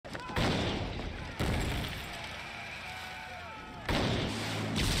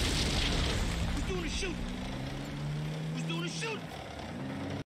shooting? Who's doing the shooting?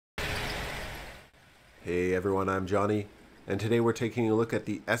 Hey everyone, I'm Johnny, and today we're taking a look at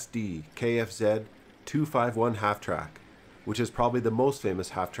the Sd.Kfz 251 half-track, which is probably the most famous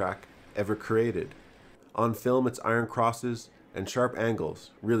half-track ever created. On film, its iron crosses and sharp angles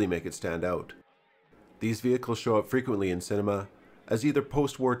really make it stand out. These vehicles show up frequently in cinema as either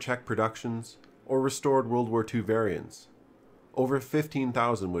post-war Czech productions or restored World War II variants. Over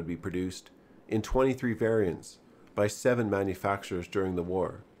 15,000 would be produced in 23 variants by 7 manufacturers during the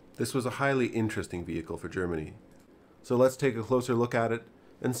war. This was a highly interesting vehicle for Germany. So let's take a closer look at it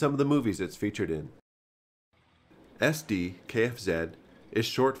and some of the movies it's featured in. Sd.Kfz is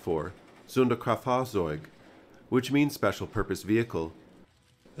short for Sonderkraftfahrzeug, which means special purpose vehicle,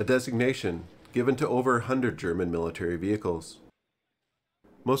 a designation given to over 100 German military vehicles.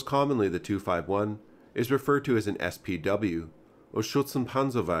 Most commonly, the 251 is referred to as an SPW, or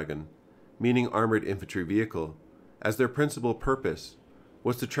Schützenpanzerwagen, meaning armored infantry vehicle, as their principal purpose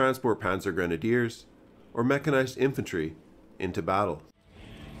was to transport panzer grenadiers or mechanized infantry into battle.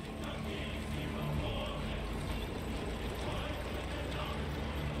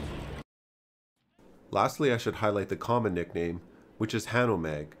 Lastly, I should highlight the common nickname, which is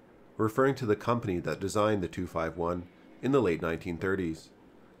Hanomag, referring to the company that designed the 251 in the late 1930s.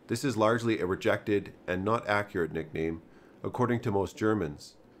 This is largely a rejected and not accurate nickname, according to most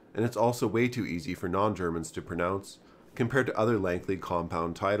Germans, and it's also way too easy for non-Germans to pronounce compared to other lengthy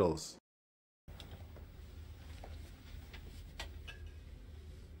compound titles.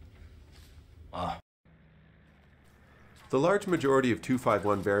 The large majority of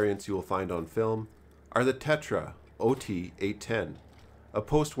 251 variants you will find on film are the Tetra OT-810, a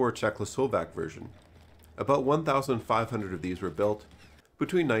post-war Czechoslovak version. About 1,500 of these were built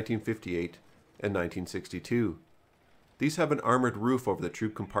between 1958 and 1962. These have an armored roof over the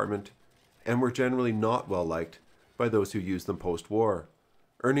troop compartment and were generally not well liked by those who used them post-war,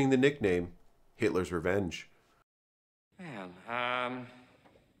 earning the nickname Hitler's Revenge. Well,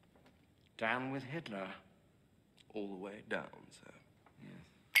 down with Hitler. All the way down, sir.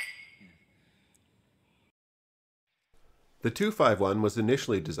 The 251 was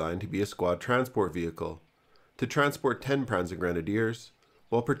initially designed to be a squad transport vehicle, to transport 10 Panzer Grenadiers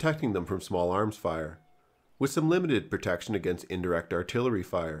while protecting them from small arms fire, with some limited protection against indirect artillery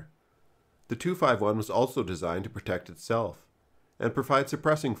fire. The 251 was also designed to protect itself and provide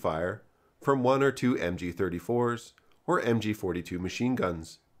suppressing fire from 1 or 2 MG-34s or MG-42 machine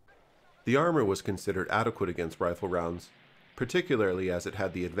guns. The armor was considered adequate against rifle rounds, particularly as it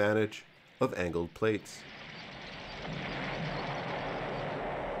had the advantage of angled plates.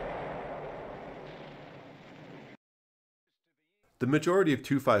 The majority of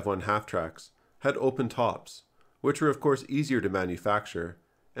 251 half-tracks had open tops, which were of course easier to manufacture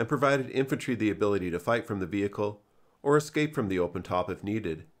and provided infantry the ability to fight from the vehicle or escape from the open top if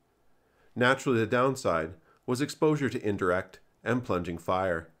needed. Naturally, the downside was exposure to indirect and plunging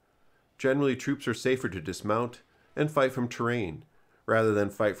fire. Generally, troops are safer to dismount and fight from terrain rather than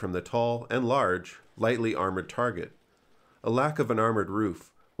fight from the tall and large, lightly armored target. A lack of an armored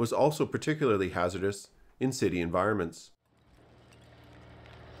roof was also particularly hazardous in city environments.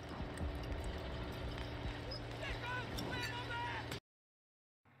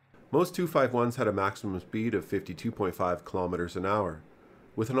 Most 251s had a maximum speed of 52.5 kilometers an hour,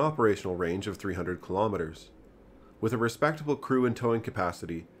 with an operational range of 300 kilometers. With a respectable crew and towing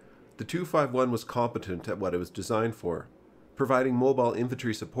capacity, the 251 was competent at what it was designed for, providing mobile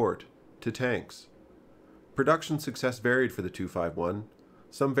infantry support to tanks. Production success varied for the 251.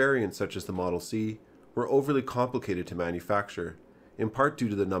 Some variants, such as the Model C, were overly complicated to manufacture, in part due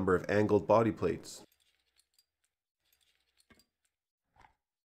to the number of angled body plates.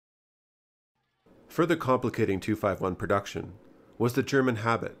 Further complicating 251 production was the German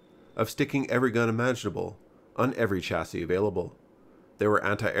habit of sticking every gun imaginable on every chassis available. There were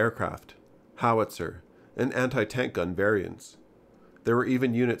anti-aircraft, howitzer, and anti-tank gun variants. There were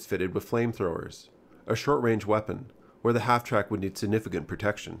even units fitted with flamethrowers, a short-range weapon where the half-track would need significant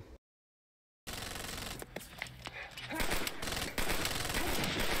protection.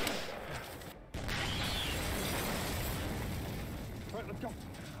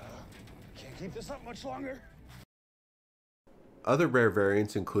 Keep this up much longer. Other rare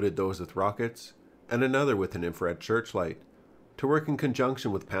variants included those with rockets and another with an infrared searchlight, to work in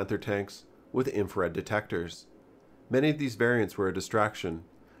conjunction with Panther tanks with infrared detectors. Many of these variants were a distraction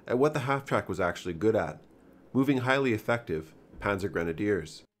at what the half-track was actually good at, moving highly effective Panzer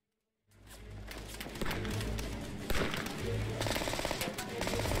Grenadiers.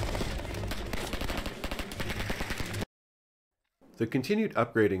 The continued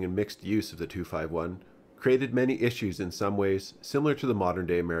upgrading and mixed use of the 251 created many issues in some ways similar to the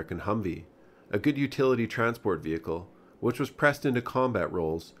modern-day American Humvee, a good utility transport vehicle, which was pressed into combat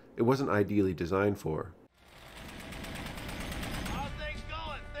roles it wasn't ideally designed for. How things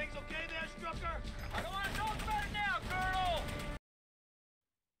going? Things okay there, Strucker? I don't want to talk about it now, Colonel!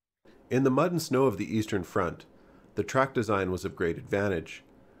 In the mud and snow of the Eastern Front, the track design was of great advantage.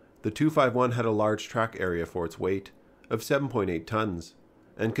 The 251 had a large track area for its weight of 7.8 tons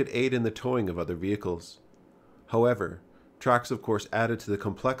and could aid in the towing of other vehicles. However, tracks of course added to the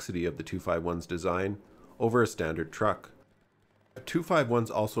complexity of the 251's design over a standard truck.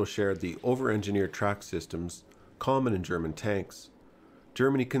 251s also shared the over-engineered track systems common in German tanks.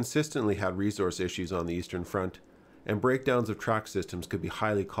 Germany consistently had resource issues on the Eastern Front, and breakdowns of track systems could be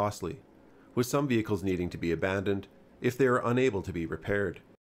highly costly, with some vehicles needing to be abandoned if they are unable to be repaired.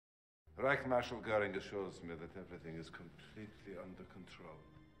 Reich Marshal Goering assures me that everything is completely under control.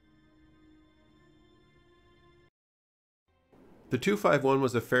 The 251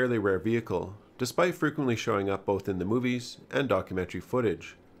 was a fairly rare vehicle, despite frequently showing up both in the movies and documentary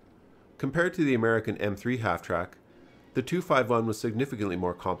footage. Compared to the American M3 half-track, the 251 was significantly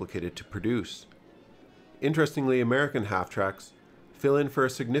more complicated to produce. Interestingly, American half-tracks fill in for a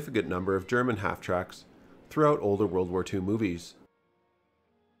significant number of German half-tracks throughout older World War II movies.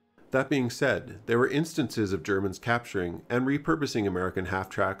 That being said, there were instances of Germans capturing and repurposing American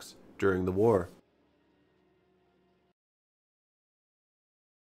half-tracks during the war.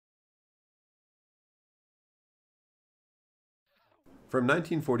 From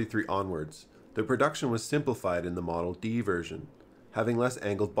 1943 onwards, the production was simplified in the Model D version, having less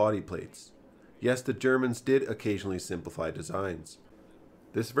angled body plates. Yes, the Germans did occasionally simplify designs.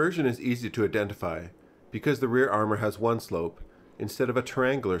 This version is easy to identify because the rear armor has one slope instead of a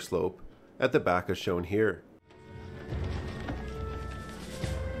triangular slope at the back as shown here.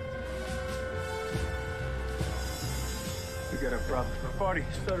 You got a problem. Party,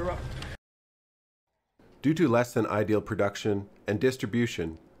 start her up. Due to less than ideal production and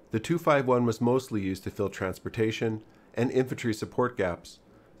distribution, the 251 was mostly used to fill transportation and infantry support gaps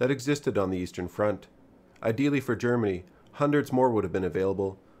that existed on the Eastern Front. Ideally for Germany, hundreds more would have been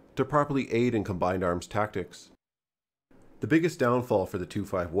available to properly aid in combined arms tactics. The biggest downfall for the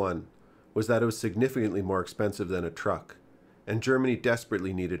 251 was that it was significantly more expensive than a truck, and Germany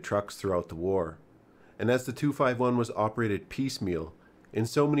desperately needed trucks throughout the war. And as the 251 was operated piecemeal in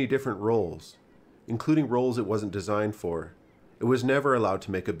so many different roles, including roles it wasn't designed for, it was never allowed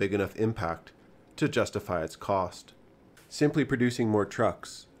to make a big enough impact to justify its cost. Simply producing more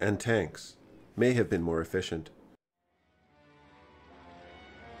trucks and tanks may have been more efficient.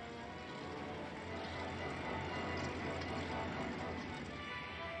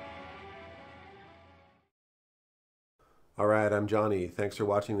 Alright, I'm Johnny. Thanks for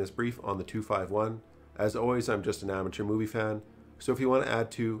watching this brief on the 251. As always, I'm just an amateur movie fan, so if you want to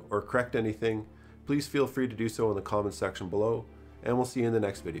add to or correct anything, please feel free to do so in the comments section below, and we'll see you in the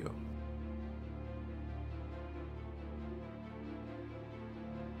next video.